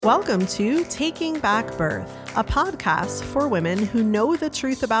Welcome to Taking Back Birth, a podcast for women who know the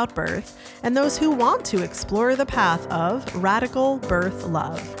truth about birth and those who want to explore the path of radical birth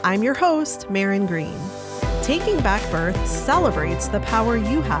love. I'm your host, Marin Green. Taking Back Birth celebrates the power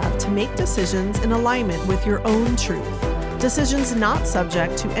you have to make decisions in alignment with your own truth. Decisions not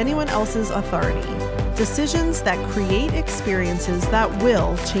subject to anyone else's authority. Decisions that create experiences that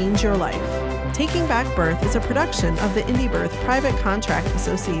will change your life. Taking Back Birth is a production of the IndieBirth Private Contract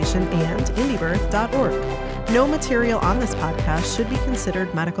Association and indiebirth.org. No material on this podcast should be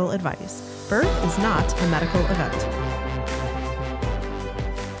considered medical advice. Birth is not a medical event.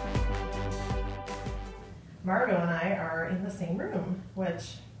 Margo and I are in the same room,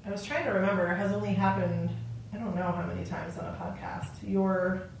 which I was trying to remember has only happened, I don't know how many times on a podcast.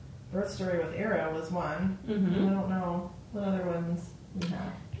 Your birth story with Era was one. And I don't know what other ones we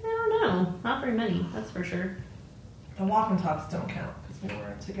have. I don't know. Not very many, that's for sure. The walk and talks don't count because we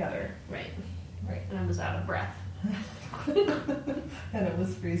weren't together. Right. And I was out of breath. And it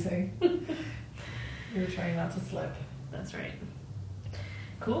was freezing. You were trying not to slip. That's right.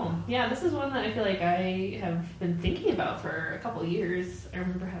 Cool. Yeah, this is one that I feel like I have been thinking about for a couple years. I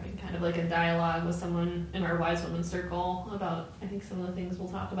remember having kind of like a dialogue with someone in our Wise Women circle about, I think, some of the things we'll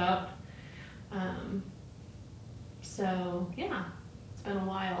talk about. So, yeah. It's been a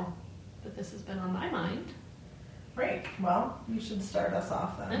while, but this has been on my mind. Great. Well, you should start us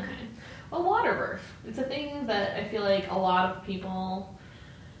off then. Okay. Well, Waterbirth. It's a thing that I feel like a lot of people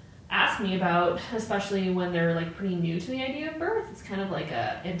ask me about, especially when they're like pretty new to the idea of birth. It's kind of like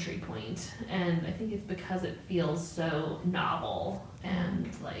a entry point, and I think it's because it feels so novel and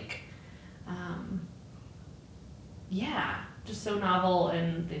like, just so novel,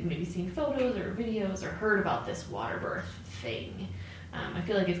 and they've maybe seen photos or videos or heard about this Waterbirth thing. I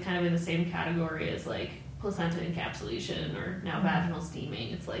feel like it's kind of in the same category as like placenta encapsulation or now vaginal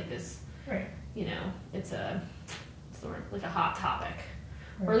steaming. It's like this, right? You know, it's a sort of like a hot topic,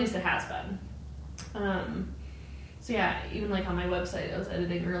 or at least it has been. So yeah, even like on my website I was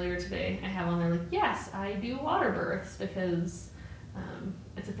editing earlier today, I have on there like, yes, I do water births, because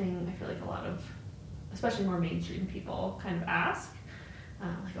it's a thing I feel like a lot of, especially more mainstream people, kind of ask.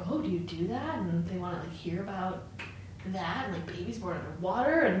 Like, oh, do you do that? And they want to like hear about that, and like babies born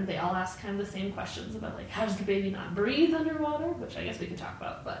underwater, and they all ask kind of the same questions about like, how does the baby not breathe underwater, which I guess we could talk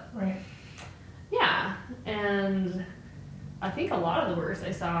about, but yeah. And I think a lot of the births I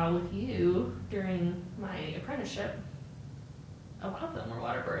saw with you during my apprenticeship, a lot of them were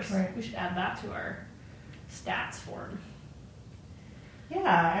water births. We should add that to our stats form. Yeah,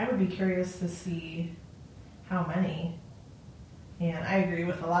 I would be curious to see how many, and I agree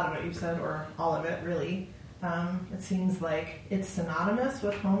with a lot of what you said, or all of it really. It seems like it's synonymous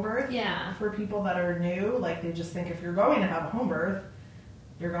with home birth. Yeah. For people that are new, like they just think if you're going to have a home birth,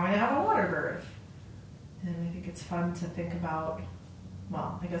 you're going to have a water birth. And I think it's fun to think about,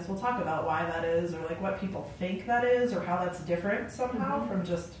 well, I guess we'll talk about why that is, or like what people think that is, or how that's different somehow from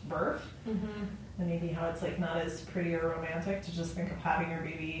just birth. And maybe how it's like not as pretty or romantic to just think of having your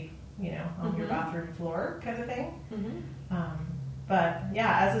baby, you know, on your bathroom floor kind of thing. But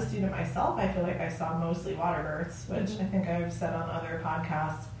yeah, as a student myself, I feel like I saw mostly water births, which I think I've said on other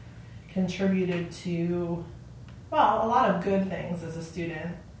podcasts contributed to, well, a lot of good things as a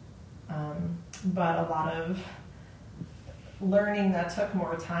student, but a lot of learning that took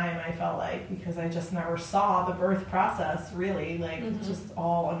more time, I felt like, because I just never saw the birth process really, like just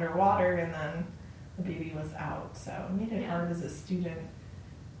all underwater, and then the baby was out. So it made it hard as a student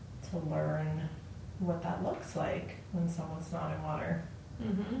to learn what that looks like when someone's not in water.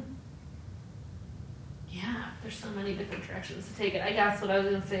 Yeah, there's so many different directions to take it. I guess what I was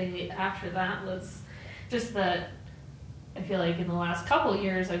going to say after that was just that I feel like in the last couple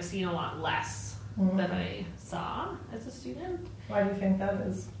years I've seen a lot less than I saw as a student. Why do you think that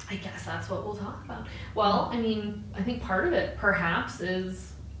is? I guess that's what we'll talk about. Well, I mean, I think part of it perhaps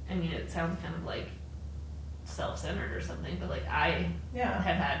is, I mean, it sounds kind of like self-centered or something, but like I have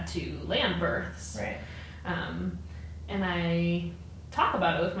had 2 land births, and I talk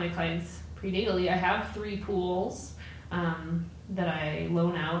about it with my clients prenatally. I have 3 pools that I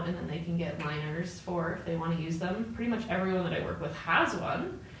loan out, and then they can get liners for if they want to use them. Pretty much everyone that I work with has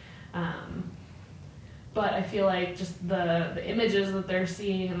one, but I feel like just the images that they're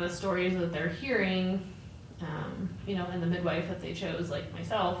seeing and the stories that they're hearing, you know, and the midwife that they chose, like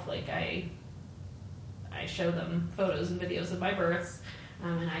myself, like I show them photos and videos of my births,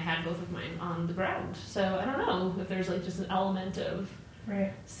 and I had both of mine on the ground. So I don't know if there's like just an element of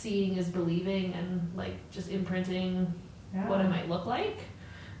seeing is believing, and like just imprinting what it might look like.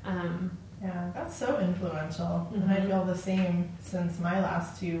 Yeah, that's so influential. And I feel the same since my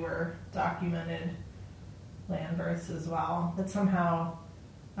last two were documented land births as well. That somehow,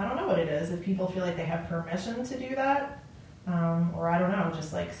 I don't know what it is, if people feel like they have permission to do that, or I don't know,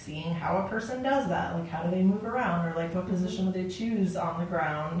 just like seeing how a person does that, like how do they move around, or like what position would they choose on the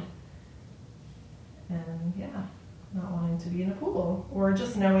ground, and yeah, not wanting to be in a pool, or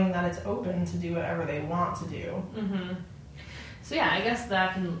just knowing that it's open to do whatever they want to do. So yeah, I guess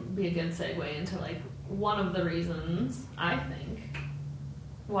that can be a good segue into like one of the reasons I think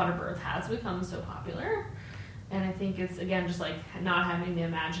water birth has become so popular. And I think it's, again, just like not having the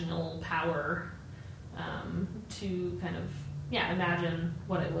imaginal power to kind of, imagine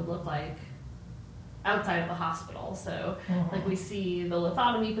what it would look like outside of the hospital. So like we see the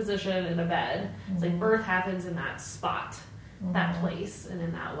lithotomy position in a bed. It's like birth happens in that spot, that place, and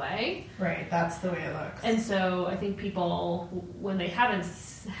in that way. Right, that's the way it looks. And so I think people, when they haven't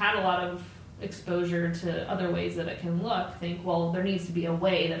had a lot of exposure to other ways that it can look, think, well, there needs to be a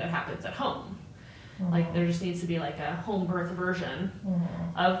way that it happens at home. Like there just needs to be like a home birth version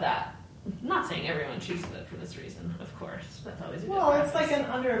of that. I'm not saying everyone chooses it for this reason, of course. That's always a good practice. It's like an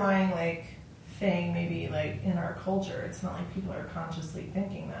underlying like thing, maybe like in our culture. It's not like people are consciously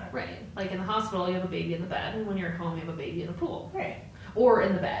thinking that. Right. Like in the hospital, you have a baby in the bed, and when you're at home, you have a baby in the pool. Right. Or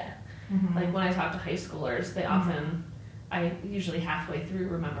in the bed. Like when I talk to high schoolers, they often, I usually halfway through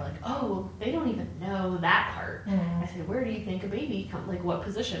remember like, oh, they don't even know that part. I say, where do you think a baby comes? Like what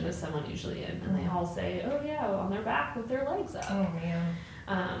position is someone usually in? And they all say, oh yeah, on their back with their legs up. Oh man.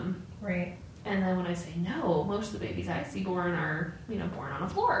 Right. And then when I say no, most of the babies I see born are, born on a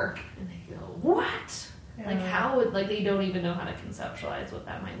floor. And they go, what? Yeah. Like how would, like they don't even know how to conceptualize what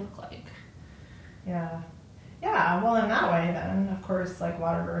that might look like. Yeah. Yeah, well in that way then, of course, like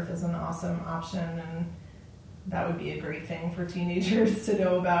water birth is an awesome option, and that would be a great thing for teenagers to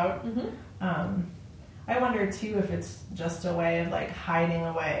know about. I wonder too if it's just a way of like hiding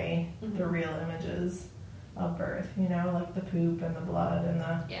away the real images of birth, like the poop and the blood and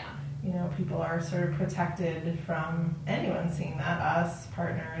the, people are sort of protected from anyone seeing that, us,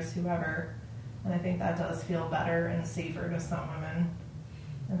 partners, whoever. And I think that does feel better and safer to some women.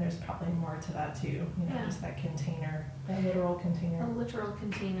 And there's probably more to that too, just that container, that literal container. A literal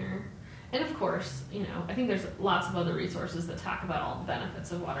container. And of course, I think there's lots of other resources that talk about all the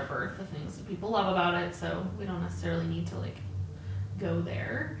benefits of water birth, the things that people love about it, so we don't necessarily need to like go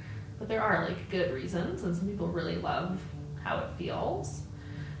there. But there are like good reasons, and some people really love how it feels.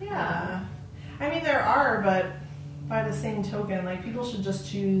 Yeah. I mean, there are, but by the same token, like people should just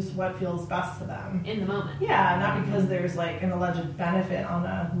choose what feels best to them. In the moment. Yeah, not because there's like an alleged benefit on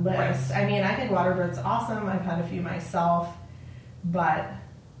a list. Right. I mean, I think water birth's awesome. I've had a few myself, but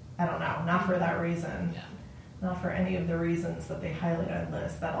I don't know, not for that reason. Yeah. Not for any of the reasons that they highlight on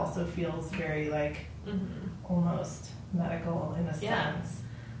lists. That also feels very like almost medical in a sense.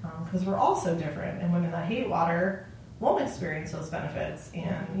 Because we're all so different, and women that hate water won't experience those benefits,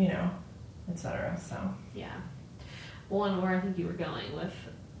 and etc. So yeah. Well, and where I think you were going with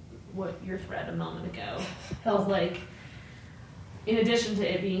what your thread a moment ago was like, in addition to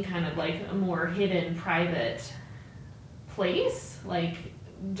it being kind of like a more hidden, private place, like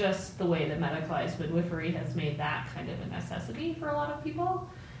just the way that medicalized midwifery has made that kind of a necessity for a lot of people,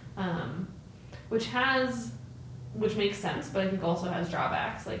 which makes sense, but I think also has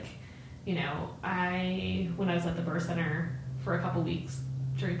drawbacks. Like, when I was at the birth center for a couple weeks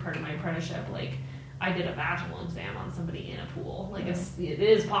during part of my apprenticeship, like I did a vaginal exam on somebody in a pool. Like it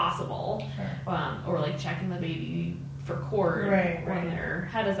is possible, or like checking the baby for cord when their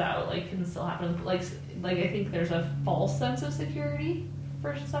head is out, like can still happen. Like I think there's a false sense of security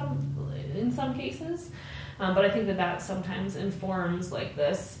in some cases, but I think that sometimes informs like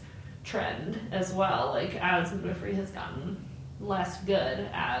this trend as well. Like as midwifery has gotten less good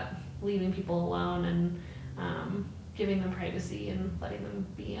at leaving people alone and giving them privacy and letting them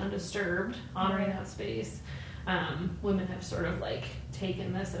be undisturbed, honoring that space, women have sort of like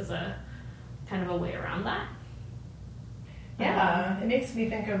taken this as a kind of a way around that. Yeah, it makes me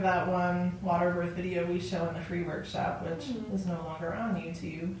think of that one water birth video we show in the free workshop, which is no longer on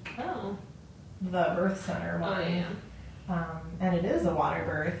YouTube. Oh. The birth center one. Oh, yeah. And it is a water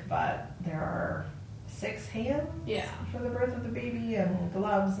birth, but there are 6 hands for the birth of the baby and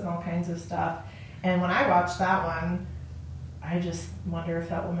gloves and all kinds of stuff. And when I watched that one, I just wonder if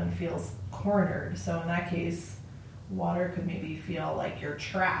that woman feels cornered. So in that case, water could maybe feel like you're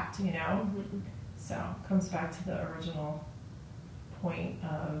trapped, So it comes back to the original point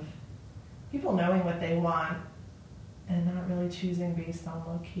of people knowing what they want and not really choosing based on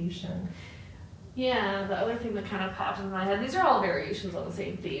location. Yeah, the other thing that kind of popped into my head, these are all variations on the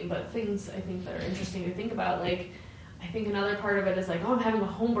same theme, but things I think that are interesting to think about, like, I think another part of it is like, oh, I'm having a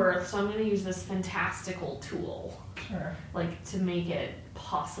home birth, so I'm going to use this fantastical tool. Sure. Like, to make it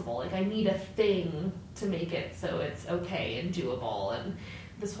possible. Like, I need a thing to make it so it's okay and doable, and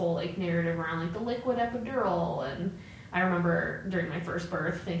this whole, like, narrative around, like, the liquid epidural, and I remember during my first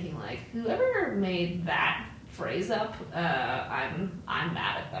birth thinking, like, whoever made that phrase up, I'm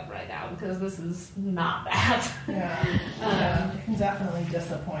mad at them right now, because this is not that. Yeah. It can definitely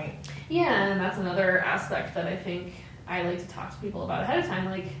disappoint. Yeah, and that's another aspect that I think I like to talk to people about ahead of time.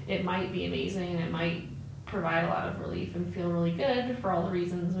 Like, it might be amazing, and it might provide a lot of relief and feel really good for all the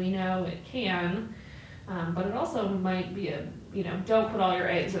reasons we know it can, but it also might be don't put all your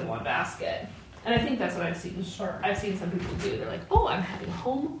eggs in one basket. And I think that's what I've seen. Sure. I've seen some people do. They're like, oh, I'm having a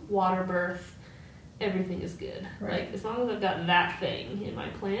home water birth. Everything is good. Right. Like, as long as I've got that thing in my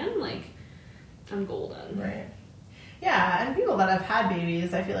plan, like, I'm golden. Right. Yeah, and people that have had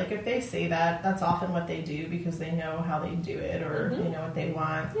babies, I feel like if they say that, that's often what they do because they know how they do it or they know what they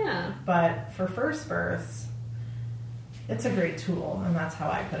want. Yeah. But for first births, it's a great tool, and that's how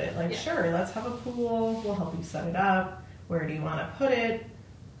I put it. Like, sure, let's have a pool. We'll help you set it up. Where do you want to put it?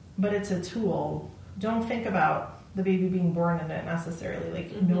 But it's a tool. Don't think about the baby being born in it necessarily.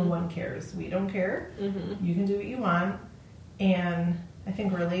 Like, no one cares. We don't care. You can do what you want. And I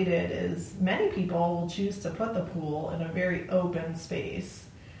think related is many people will choose to put the pool in a very open space.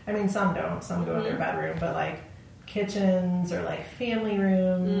 I mean, some don't. Some go in their bedroom, but like kitchens or like family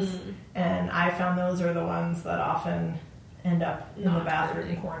rooms. And I found those are the ones that often end up in the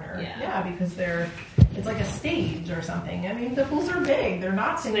bathroom corner. Yeah, because it's like a stage or something. I mean, the pools are big. They're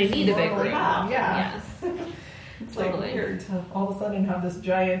not so they need a big room. Yeah. Yes. It's totally. like weird to all of a sudden have this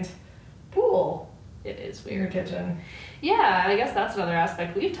giant pool. It is in your weird. kitchen. Yeah, I guess that's another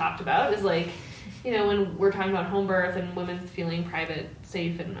aspect we've talked about is like, when we're talking about home birth and women feeling private,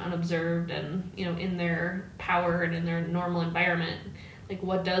 safe, and unobserved and, in their power and in their normal environment, like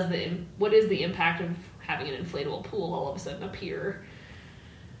what is the impact of having an inflatable pool all of a sudden appear?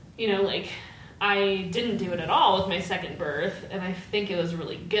 Like, I didn't do it at all with my second birth, and I think it was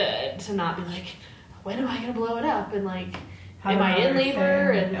really good to not be like, when am I going to blow it up? And like, am I in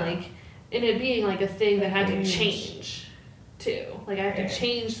labor? And like, and it being like a thing that had to change too. Like, I have to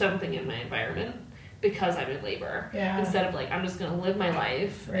change something in my environment because I'm in labor. Yeah. Instead of like, I'm just going to live my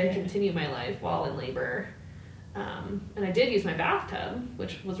life and continue my life while in labor. And I did use my bathtub,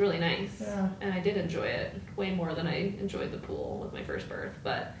 which was really nice. Yeah. And I did enjoy it way more than I enjoyed the pool with my first birth.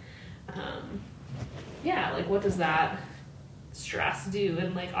 But, like, what does that stress do?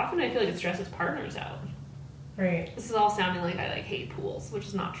 And like, often I feel like it stresses partners out. Right. This is all sounding like I like hate pools, which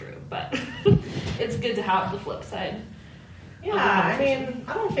is not true, but it's good to have the flip side. Yeah, I mean,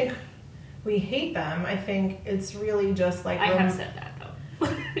 I don't think we hate them. I think it's really just like... I have said that,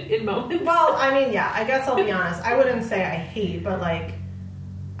 though, in moments. Well, I mean, yeah, I guess I'll be honest. I wouldn't say I hate, but like,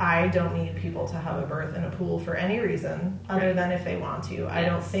 I don't need people to have a birth in a pool for any reason other than if they want to. Yes. I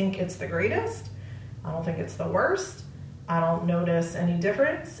don't think it's the greatest. I don't think it's the worst. I don't notice any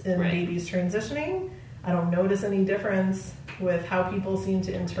difference in babies transitioning. I don't notice any difference with how people seem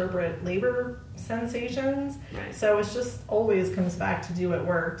to interpret labor sensations. Right. So it's just always comes back to do what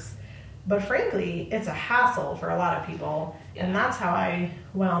works. But frankly, it's a hassle for a lot of people. Yeah. And that's how I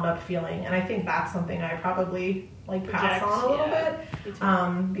wound up feeling. And I think that's something I probably pass on a little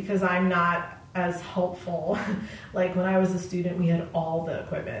bit. Because I'm not as helpful. Like when I was a student, we had all the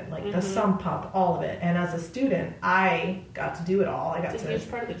equipment, like the sump pump, all of it. And as a student, I got to do it all. It's a huge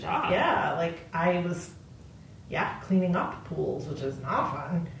part of the job. Yeah, like I was, cleaning up pools, which is not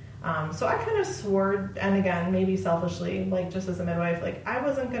fun. So I kind of swore, and again, maybe selfishly, like just as a midwife, like I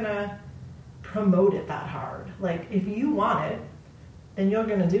wasn't gonna promote it that hard. Like if you want it, then you're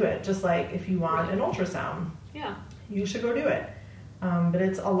gonna do it. Just like if you want an ultrasound, you should go do it. But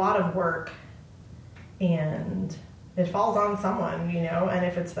it's a lot of work. And it falls on someone, and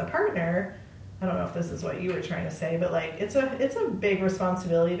if it's the partner, I don't know if this is what you were trying to say, but like it's a big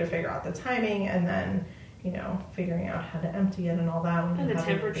responsibility to figure out the timing and then, figuring out how to empty it and all that. And the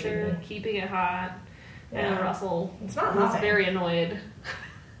temperature, keeping it hot. Yeah. And Russell was very annoyed.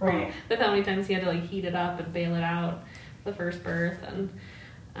 Right. With how many times he had to heat it up and bail it out the first birth. And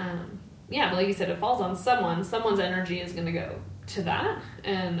but like you said, it falls on someone. Someone's energy is going to go to that.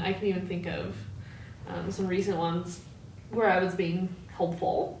 And I can even think of some recent ones where I was being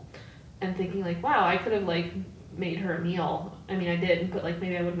helpful and thinking wow, I could have made her a meal. I mean, I did, but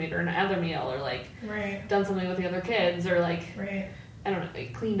maybe I would have made her another meal or done something with the other kids or I don't know,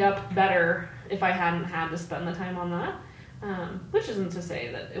 cleaned up better if I hadn't had to spend the time on that. Which isn't to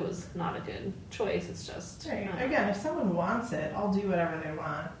say that it was not a good choice. It's just right. Again, if someone wants it, I'll do whatever they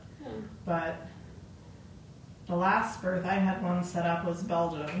want. Yeah. But the last birth I had one set up was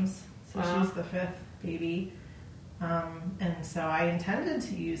Belgium's, so Wow. she's the 5th baby. And so I intended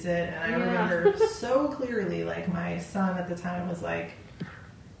to use it, and I Yeah. remember so clearly, like, my son at the time was like,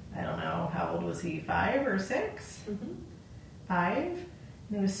 I don't know, how old was he, 5 or 6? Mm-hmm. 5?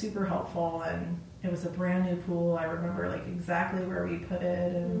 And it was super helpful, and it was a brand new pool. I remember, like, exactly where we put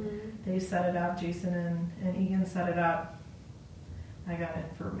it, and Mm-hmm. they set it up, Jason and Egan set it up. I got in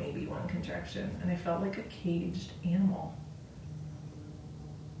for maybe 1 contraction, and I felt like a caged animal.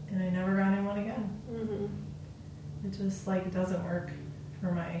 And I never got in one again. Mm-hmm. It just, like, doesn't work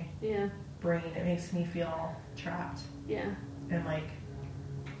for my Yeah. brain. It makes me feel trapped Yeah. and, like,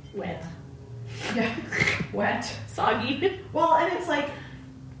 Wet. yeah, wet. Soggy. Well, and it's like,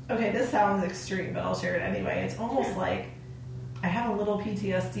 okay, this sounds extreme, but I'll share it anyway. It's almost like I have a little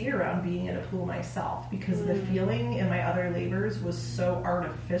PTSD around being in a pool myself, because the feeling in my other labors was so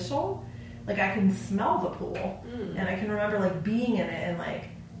artificial. Like, I can smell the pool, and I can remember, like, being in it and, like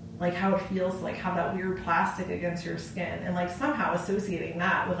how it feels to, like, have that weird plastic against your skin, and, like, somehow associating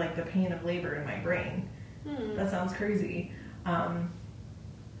that with, like, the pain of labor in my brain. That sounds crazy.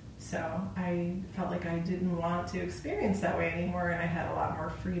 So I felt like I didn't want to experience that way anymore, and I had a lot more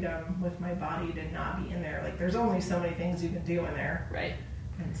freedom with my body to not be in there. Like, there's only so many things you can do in there. Right.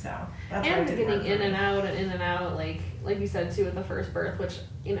 And so that's why it And didn't work getting for in me. and out, like you said too with the first birth, which,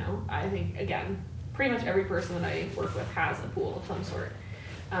 you know, I think, again, pretty much every person that I work with has a pool of some sort.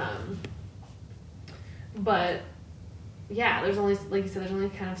 But yeah, there's only, like you said, there's only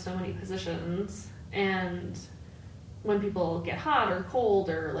kind of so many positions, and when people get hot or cold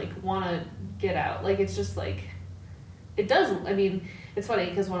or, like, want to get out, like, it's just like, it does, I mean, it's funny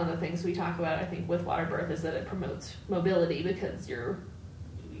because one of the things we talk about, I think, with Waterbirth is that it promotes mobility because you're,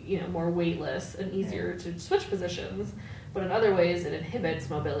 you know, more weightless and easier to switch positions, but in other ways it inhibits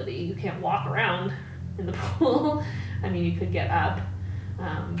mobility. You can't walk around in the pool. I mean, you could get up,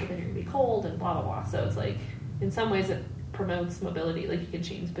 but then you're gonna be cold and blah blah blah. So it's like, in some ways it promotes mobility, like you can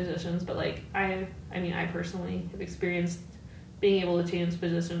change positions, but like I mean I personally have experienced being able to change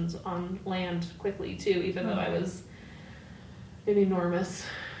positions on land quickly too, even though I was an enormous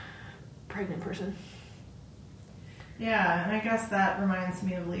pregnant person. Yeah, and I guess that reminds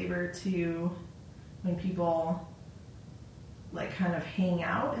me of labor too, when people, like, kind of hang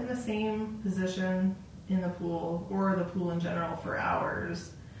out in the same position in the pool, or the pool in general, for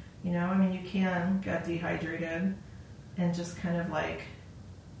hours. You know, I mean, you can get dehydrated and just kind of, like,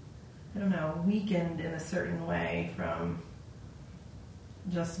 I don't know, weakened in a certain way from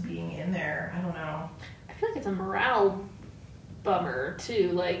just being in there. I don't know. I feel like it's a morale bummer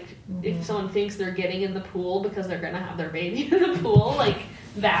too. Like, if someone thinks they're getting in the pool because they're gonna have their baby in the pool, like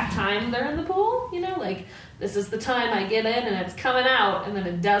that time they're in the pool, you know, like, this is the time I get in and it's coming out, and then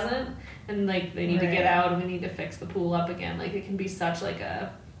it doesn't, and like they need to get out and we need to fix the pool up again. Like, it can be such like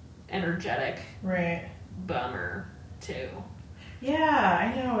a energetic bummer too. Yeah,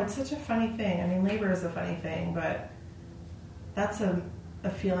 I know. It's such a funny thing. I mean, labor is a funny thing, but that's a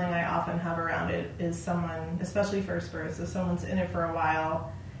feeling I often have around it, is someone, especially first births, if someone's in it for a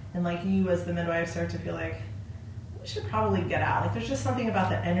while, and, like, you as the midwife start to feel like, we should probably get out. Like, there's just something about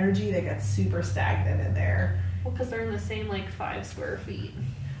the energy that gets super stagnant in there. Well, because they're in the same, like, 5 square feet.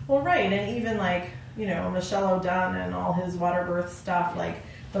 Well, right, and even, like, you know, Michelle O'Dunn and all his Waterbirth stuff, like,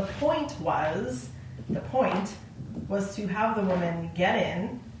 the point was to have the woman get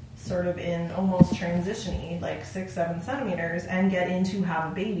in, sort of in almost transition-y, like 6-7 centimeters, and get in to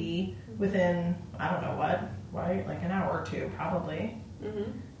have a baby within, I don't know what, right? Like an hour or two, probably.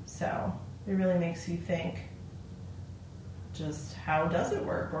 Mm-hmm. So it really makes you think, just how does it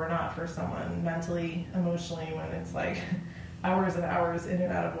work or not for someone mentally, emotionally, when it's like hours and hours in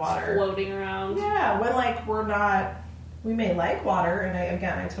and out of water. Floating around. Yeah, when, like, we may like water, and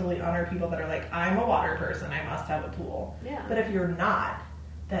I totally honor people that are like, I'm a water person, I must have a pool. Yeah. But if you're not,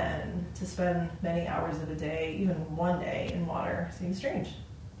 then to spend many hours of the day, even one day in water, seems strange.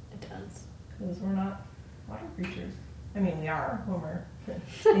 It does. Because we're not water creatures. I mean, we are when we're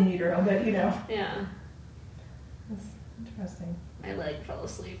in utero, but, you know. Yeah. It's interesting. My leg fell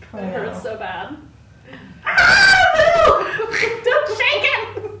asleep. I It know. hurts so bad. Ah, no! Don't shake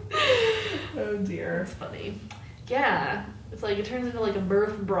it! Oh, dear. It's funny. Yeah. It's like, it turns into like a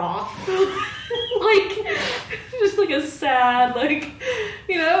birth broth. Like, just like a sad, like,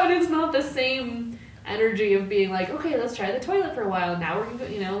 you know, and it's not the same energy of being like, okay, let's try the toilet for a while. Now we're gonna go,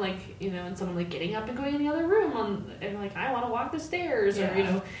 you know, like, you know, and someone like getting up and going in the other room and like, I want to walk the stairs, or, you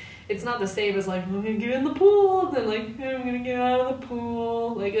know, it's not the same as like, I'm gonna get in the pool, and then like, I'm gonna get out of the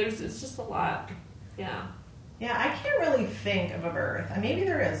pool. Like, it's just a lot. Yeah. Yeah, I can't really think of a birth. Maybe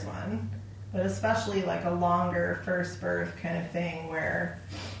there is one, but especially like a longer first birth kind of thing where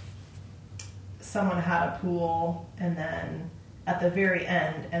someone had a pool and then at the very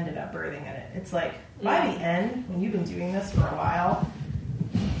end ended up birthing in it. It's like by the end, when you've been doing this for a while,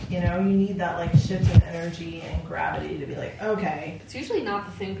 you know, you need that like shift in energy and gravity to be like, okay. It's usually not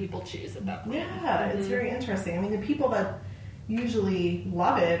the thing people choose at that point. Yeah, it's very interesting. I mean, the people that usually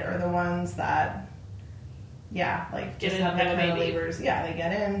love it are the ones that, yeah, like just have that kind of labors. Yeah, they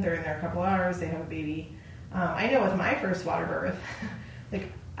get in, they're in there a couple hours, they have a baby. I know with my first water birth,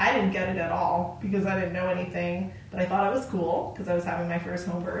 like I didn't get it at all because I didn't know anything, but I thought it was cool because I was having my first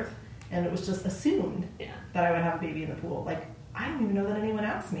home birth, and it was just assumed that I would have a baby in the pool. Like, I don't even know that anyone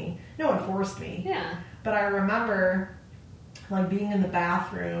asked me. No one forced me. Yeah. But I remember like being in the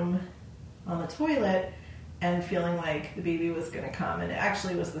bathroom on the toilet and feeling like the baby was going to come, and it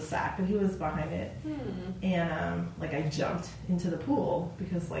actually was the sack, but he was behind it. And like I jumped into the pool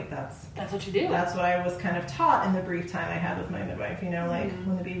because like that's what you do. That's what I was kind of taught in the brief time I had with my midwife. You know, like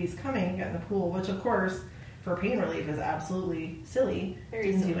when the baby's coming, get in the pool, which of course for pain relief is absolutely silly.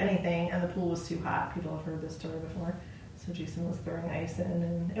 Didn't do anything, and the pool was too hot. People have heard this story before. So Jason was throwing ice in,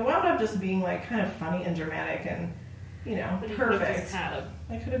 and it wound up just being like kind of funny and dramatic and, you know, perfect.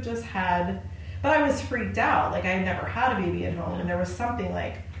 I could have just had, but I was freaked out. Like I had never had a baby at home, and there was something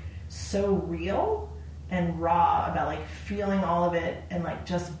like so real and raw about like feeling all of it and like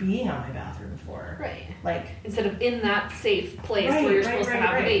just being on my bathroom floor. Right. Like instead of in that safe place where you're supposed to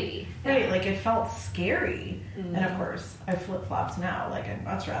have a baby. Right. Like it felt scary. And of course, I flip-flops now. Like I'd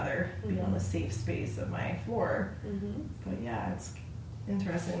much rather be on the safe space of my floor. But yeah, it's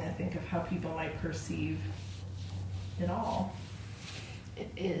interesting to think of how people might perceive it all.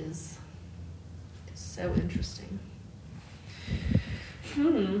 It is. It's so interesting.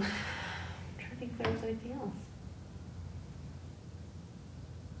 I'm trying to think if there was anything else.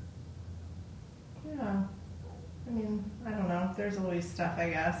 Yeah. I mean, I don't know. There's always stuff, I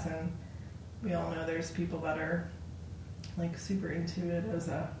guess, and we all know there's people that are like super into it as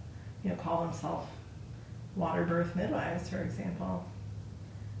a, you know, call themselves water birth midwives, for example.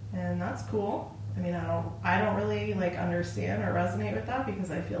 And that's cool. I mean, I don't really like understand or resonate with that because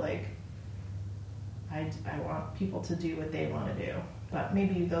I feel like I want people to do what they want to do. But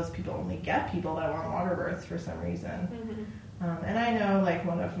maybe those people only get people that want water births for some reason. And I know like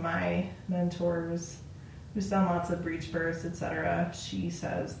one of my mentors who's done lots of breech births, etc., she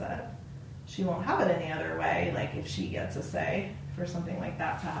says that she won't have it any other way, like if she gets a say for something like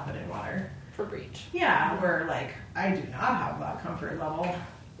that to happen in water. For breech. Yeah, where like I do not have that comfort level.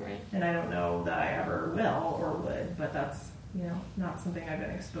 Right. And I don't know that I ever will or would, but that's, you know, not something I've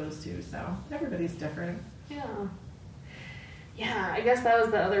been exposed to, so everybody's different. Yeah. Yeah, I guess that was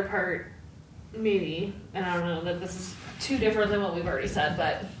the other part, maybe, and I don't know that this is too different than what we've already said,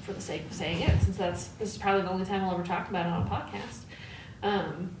 but for the sake of saying it, since this is probably the only time we'll ever talk about it on a podcast.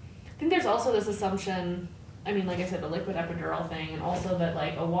 I think there's also this assumption, I mean, like I said, the liquid epidural thing, and also that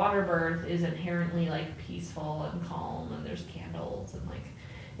like a water birth is inherently like peaceful and calm, and there's candles, and like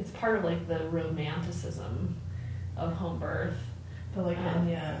it's part of like the romanticism of home birth. The like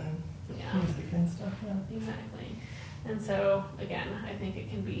Enya and music and stuff. Yeah. Exactly. And so again, I think it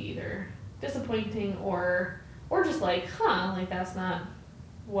can be either disappointing or just like, like that's not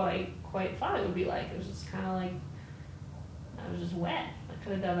what I quite thought it would be like. It was just kind of like, I was just wet. I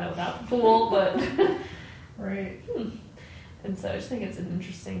could have done that without the pool, but right. And so I just think it's an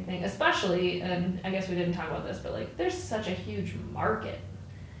interesting thing, especially, and I guess we didn't talk about this, but like there's such a huge market,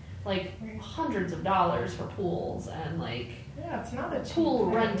 like hundreds of dollars for pools and like it's not a cheap pool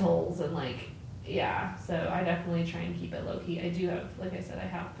thing. rentals and like so I definitely try and keep it low key. I do have, like I said, I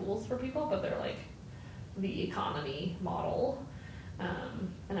have pools for people, but they're like the economy model,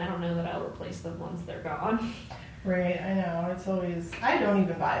 and I don't know that I'll replace them once they're gone. Right, I know. It's always, I don't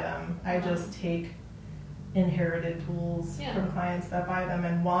even buy them. I just take inherited pools from clients that buy them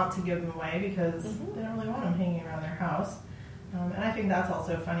and want to give them away because they don't really want them hanging around their house. And I think that's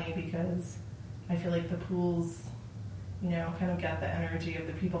also funny because I feel like the pools, you know, kind of get the energy of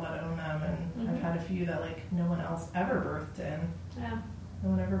the people that own them, and I've had a few that like no one else ever birthed in. Yeah. No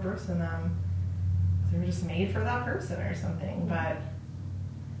one ever births in them. They were just made for that person or something. But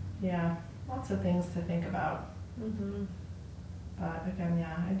yeah, lots of things to think about. But again,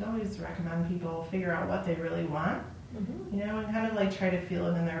 I'd always recommend people figure out what they really want, you know, and kind of like try to feel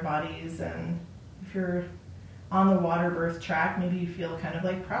it in their bodies. And if you're on the water birth track, maybe you feel kind of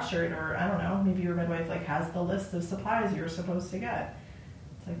like pressured, or I don't know, maybe your midwife like has the list of supplies you're supposed to get.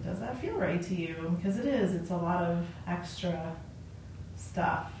 it's like, does that feel right to you? Because it is. It's a lot of extra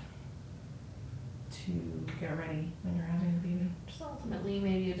stuff to get ready when you're having a baby. Just ultimately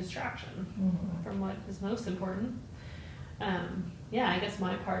maybe a distraction from what is most important. Yeah, I guess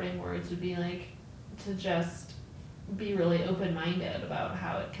my parting words would be like to just be really open-minded about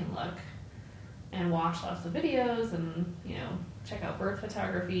how it can look and watch lots of videos and, you know, check out birth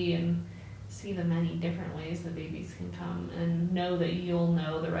photography and see the many different ways that babies can come and know that you'll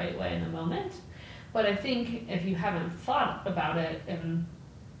know the right way in the moment. But I think if you haven't thought about it and,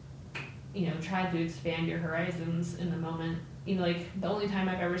 you know, tried to expand your horizons in the moment, you know, like the only time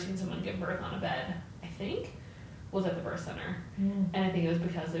I've ever seen someone give birth on a bed, I think, was at the birth center. And I think it was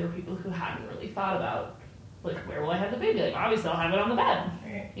because there were people who hadn't really thought about, like, where will I have the baby? Like, obviously I'll have it on the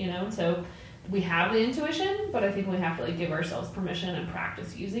bed, you know? So we have the intuition, but I think we have to, like, give ourselves permission and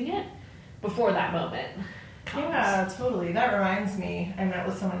practice using it before that moment comes. Yeah, totally. That reminds me, I met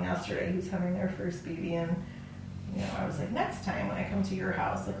with someone yesterday who's having their first baby, and, you know, I was like, next time when I come to your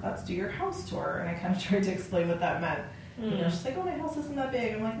house, like, let's do your house tour. And I kind of tried to explain what that meant. You know, she's like, oh, my house isn't that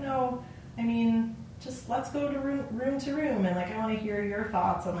big. I'm like, no, I mean, just let's go to room to room, and, like, I want to hear your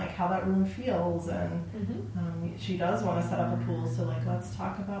thoughts on, like, how that room feels. And she does want to set up a pool, so, like, let's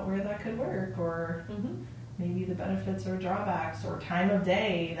talk about where that could work, or maybe the benefits or drawbacks or time of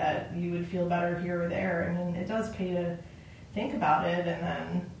day that you would feel better here or there. And then it does pay to think about it. And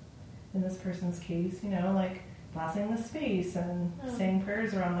then in this person's case, you know, like, blessing the space and saying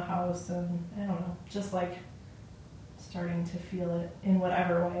prayers around the house, and I don't know, just like starting to feel it in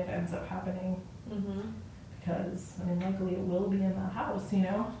whatever way it ends up happening. Because, I mean, luckily it will be in the house, you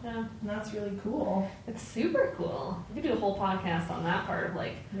know? Yeah. And that's really cool. It's super cool. We could do a whole podcast on that part of,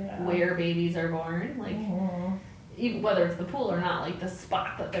 like, where babies are born. Like, even whether it's the pool or not, like, the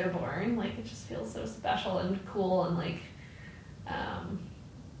spot that they're born. Like, it just feels so special and cool and, like,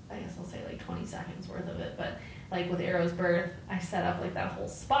 I guess I'll say, like, 20 seconds worth of it. But, like, with Arrow's birth, I set up, like, that whole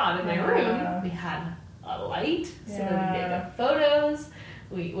spot in my room. We had a light so that we could get photos,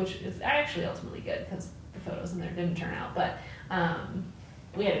 which is actually ultimately good because the photos in there didn't turn out. But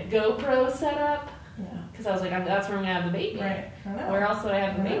we had a GoPro set up because I was like, that's where I'm going to have the baby. Right. Where else would I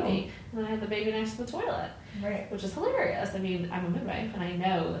have the baby? And then I had the baby next to the toilet. Right. Which is hilarious. I mean, I'm a midwife, and I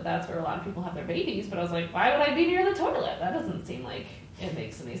know that that's where a lot of people have their babies, but I was like, why would I be near the toilet? That doesn't seem like it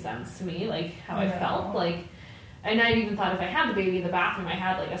makes any sense to me, like, how I felt. Like, and I even thought if I had the baby in the bathroom, I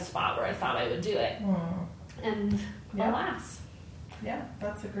had, like, a spot where I thought I would do it. And alas. Yeah,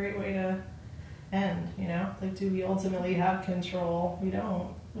 that's a great way to end, you know? Like, do we ultimately have control? We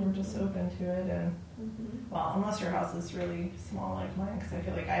don't. We're just open to it. And, well, unless your house is really small like mine, because I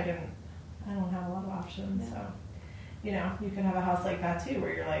feel like I don't have a lot of options. So, you know, you can have a house like that too,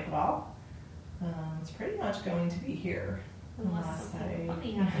 where you're like, well, it's pretty much going to be here. Unless something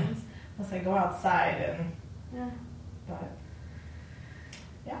funny happens. Unless I go outside and, but,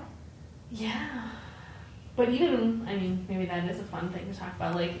 yeah. But even, I mean, maybe that is a fun thing to talk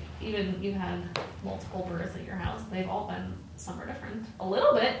about. Like, even you had multiple births at your house. They've all been somewhere different. A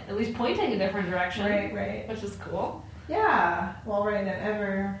little bit, at least pointing a different direction. Right. Which is cool. Yeah. Well, right, and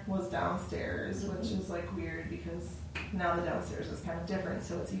Ever was downstairs, which is, like, weird because now the downstairs is kind of different,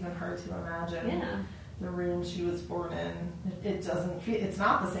 so it's even hard to imagine the room she was born in. It doesn't feel, it's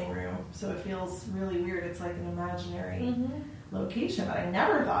not the same room, so it feels really weird. It's like an imaginary location, but I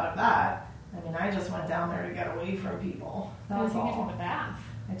never thought of that. I mean, I just went down there to get away from people. That's all. You took a bath.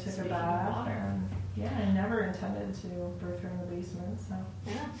 I took a bath, and I never intended to birth her in the basement, so.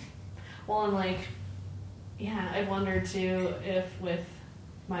 Yeah. Well, and, like, I wondered too if with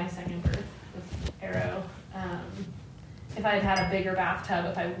my second birth with Arrow, if I had had a bigger bathtub,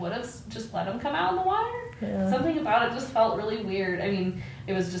 if I would have just let him come out in the water. Yeah. Something about it just felt really weird. I mean,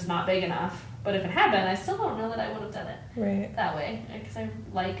 it was just not big enough. But if it had been, I still don't know that I would have done it that way. Because I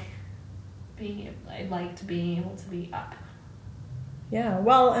liked being able to be up. Yeah,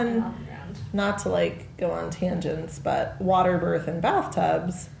 well, and not to, like, go on tangents, but water birth in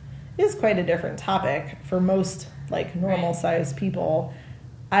bathtubs is quite a different topic for most, like, normal-sized people.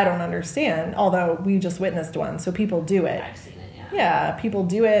 I don't understand, although we just witnessed one, so people do it. I've seen it, Yeah, people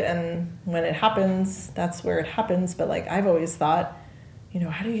do it, and when it happens, that's where it happens. But, like, I've always thought, you know,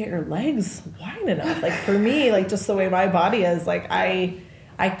 how do you get your legs wide enough? Like, for me, like, just the way my body is, like, I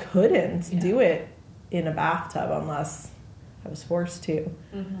couldn't do it in a bathtub unless I was forced to.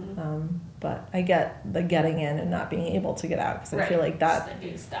 But I get the getting in and not being able to get out, because I feel like that,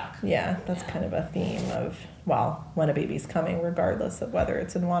 being stuck. Yeah, that's kind of a theme of, well, when a baby's coming, regardless of whether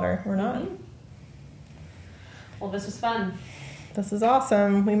it's in water or not. Well, this was fun. This is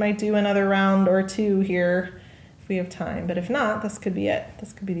awesome. We might do another round or two here if we have time. But if not, this could be it.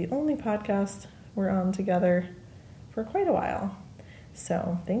 This could be the only podcast we're on together for quite a while.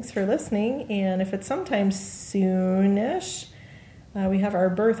 So thanks for listening. And if it's sometime soonish, we have our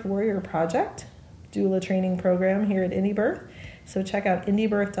Birth Warrior Project doula training program here at IndieBirth. So check out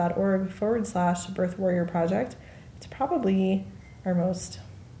indiebirth.org/Birth Warrior Project. It's probably our most,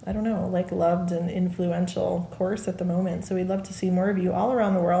 loved and influential course at the moment. So we'd love to see more of you all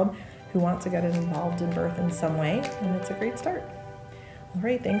around the world who want to get involved in birth in some way. And it's a great start. All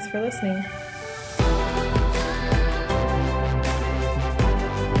right, thanks for listening.